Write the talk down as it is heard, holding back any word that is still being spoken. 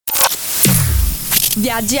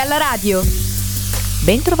Viaggi alla radio.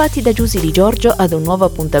 Bentrovati da Josie Di Giorgio ad un nuovo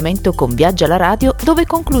appuntamento con Viaggi alla radio, dove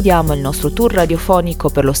concludiamo il nostro tour radiofonico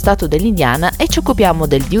per lo stato dell'Indiana e ci occupiamo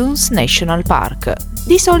del Dunes National Park.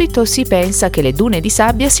 Di solito si pensa che le dune di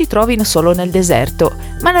sabbia si trovino solo nel deserto,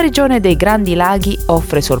 ma la regione dei Grandi Laghi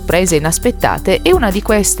offre sorprese inaspettate e una di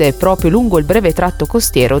queste è proprio lungo il breve tratto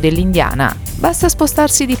costiero dell'Indiana. Basta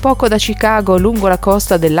spostarsi di poco da Chicago lungo la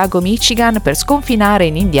costa del lago Michigan per sconfinare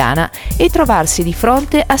in Indiana e trovarsi di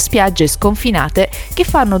fronte a spiagge sconfinate che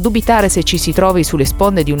fanno dubitare se ci si trovi sulle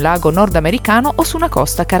sponde di un lago nordamericano o su una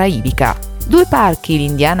costa caraibica. Due parchi,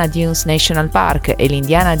 l'Indiana Dunes National Park e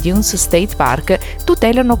l'Indiana Dunes State Park,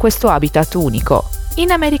 tutelano questo habitat unico.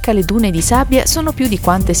 In America le dune di sabbia sono più di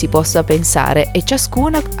quante si possa pensare e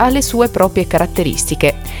ciascuna ha le sue proprie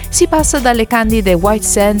caratteristiche. Si passa dalle candide White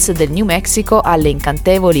Sands del New Mexico alle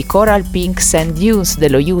incantevoli Coral Pink Sand Dunes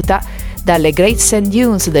dello Utah, dalle Great Sand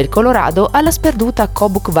Dunes del Colorado alla sperduta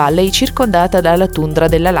Kobuk Valley circondata dalla tundra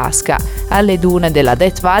dell'Alaska, alle dune della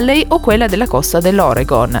Death Valley o quella della costa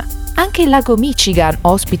dell'Oregon. Anche il lago Michigan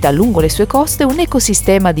ospita lungo le sue coste un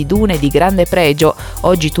ecosistema di dune di grande pregio,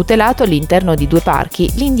 oggi tutelato all'interno di due parchi,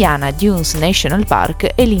 l'Indiana Dunes National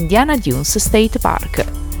Park e l'Indiana Dunes State Park.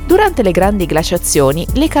 Durante le grandi glaciazioni,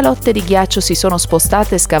 le calotte di ghiaccio si sono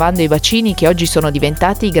spostate scavando i bacini che oggi sono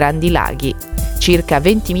diventati i Grandi Laghi. Circa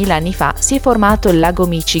 20.000 anni fa si è formato il lago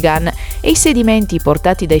Michigan e i sedimenti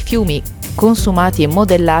portati dai fiumi, consumati e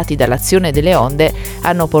modellati dall'azione delle onde,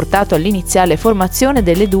 hanno portato all'iniziale formazione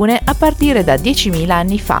delle dune a partire da 10.000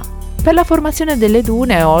 anni fa. Per la formazione delle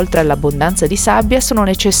dune, oltre all'abbondanza di sabbia, sono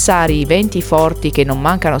necessari i venti forti che non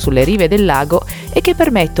mancano sulle rive del lago e che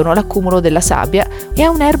permettono l'accumulo della sabbia, e a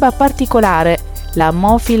un'erba particolare, la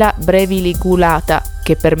Ammophila breviligulata,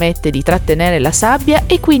 che permette di trattenere la sabbia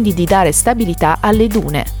e quindi di dare stabilità alle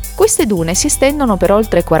dune. Queste dune si estendono per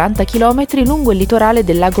oltre 40 km lungo il litorale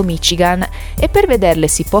del lago Michigan e per vederle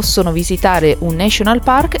si possono visitare un National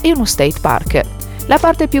Park e uno State Park. La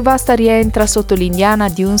parte più vasta rientra sotto l'Indiana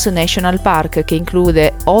Dunes National Park, che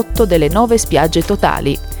include 8 delle 9 spiagge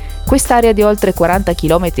totali. Quest'area di oltre 40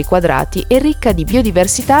 km² è ricca di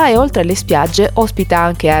biodiversità e oltre alle spiagge ospita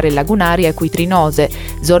anche aree lagunari acquitrinose,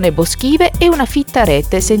 zone boschive e una fitta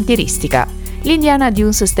rete sentieristica. L'Indiana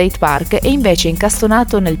Dunes State Park è invece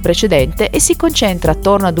incastonato nel precedente e si concentra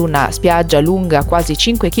attorno ad una spiaggia lunga quasi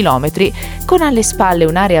 5 km con alle spalle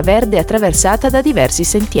un'area verde attraversata da diversi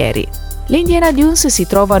sentieri. Le Indiana Dunes si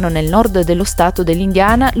trovano nel nord dello stato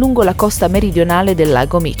dell'Indiana lungo la costa meridionale del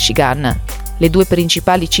lago Michigan. Le due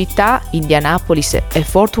principali città, Indianapolis e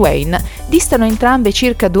Fort Wayne, distano entrambe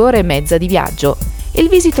circa 2 ore e mezza di viaggio. Il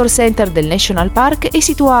Visitor Center del National Park è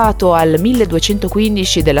situato al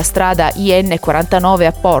 1215 della strada IN49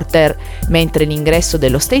 a Porter, mentre l'ingresso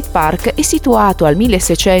dello State Park è situato al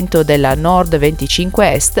 1600 della Nord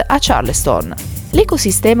 25 Est a Charleston.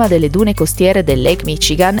 L'ecosistema delle dune costiere del Lake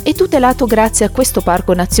Michigan è tutelato grazie a questo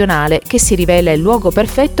parco nazionale, che si rivela il luogo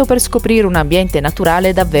perfetto per scoprire un ambiente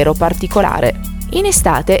naturale davvero particolare. In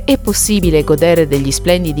estate è possibile godere degli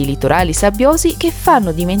splendidi litorali sabbiosi che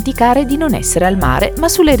fanno dimenticare di non essere al mare, ma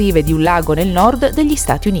sulle rive di un lago nel nord degli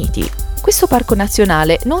Stati Uniti. Questo parco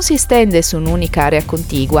nazionale non si estende su un'unica area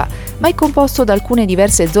contigua, ma è composto da alcune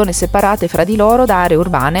diverse zone separate fra di loro da aree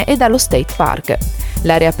urbane e dallo State Park.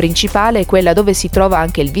 L'area principale è quella dove si trova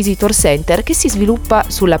anche il Visitor Center, che si sviluppa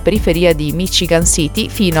sulla periferia di Michigan City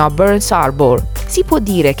fino a Burns Harbor. Si può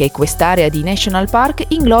dire che quest'area di National Park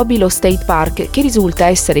inglobi lo State Park, che risulta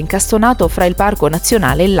essere incastonato fra il parco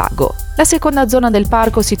nazionale e il lago. La seconda zona del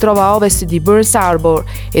parco si trova a ovest di Burns Harbor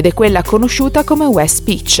ed è quella conosciuta come West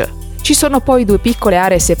Beach. Ci sono poi 2 piccole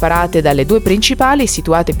aree separate dalle 2 principali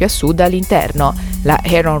situate più a sud all'interno, la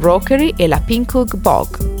Heron Rockery e la Pinkhook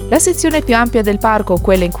Bog. La sezione più ampia del parco,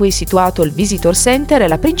 quella in cui è situato il Visitor Center, è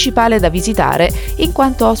la principale da visitare in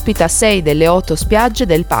quanto ospita 6 delle 8 spiagge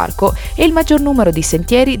del parco e il maggior numero di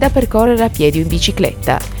sentieri da percorrere a piedi o in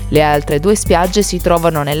bicicletta. Le altre 2 spiagge si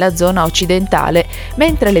trovano nella zona occidentale,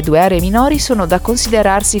 mentre le 2 aree minori sono da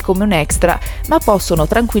considerarsi come un extra, ma possono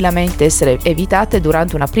tranquillamente essere evitate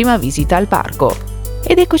durante una prima visita al parco.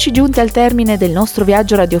 Ed eccoci giunti al termine del nostro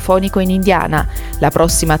viaggio radiofonico in Indiana. La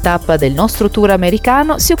prossima tappa del nostro tour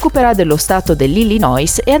americano si occuperà dello stato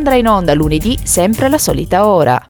dell'Illinois e andrà in onda lunedì sempre alla solita ora.